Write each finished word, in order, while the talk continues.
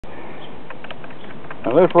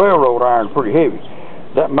Now this railroad iron's pretty heavy.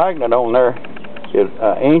 That magnet on there is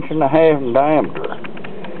 1.5 inches in diameter.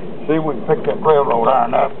 See if we can pick that railroad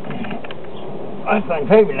iron up. That thing's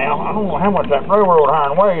heavy now. I don't know how much that railroad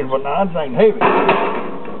iron weighs, but now that thing's heavy.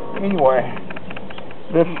 Anyway,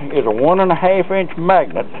 this is a 1.5 inch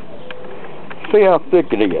magnet. See how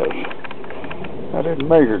thick it is. I didn't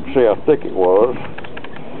measure to see how thick it was.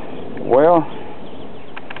 Well,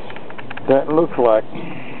 that looks like,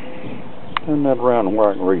 turn that around where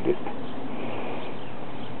I can read it.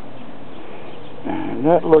 And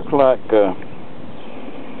that looks like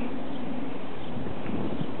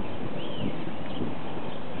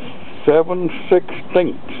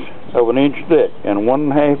 7/16 of an inch thick and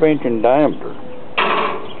 1.5 inch in diameter.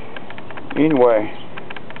 Anyway,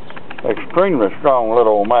 extremely strong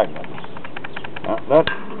little old magnet.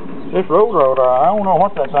 This railroad, I don't know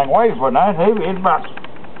what that thing weighs, but now it's heavy. It's about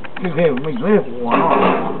too heavy for me to lift one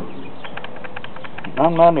on.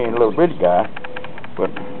 I'm not any little bitty guy, but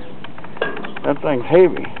that thing's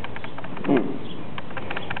heavy.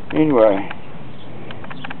 Anyway,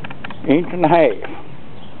 1.5 inches.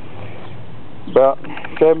 About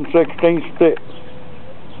 7/16 thick.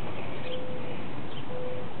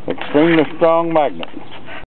 Extremely strong magnet.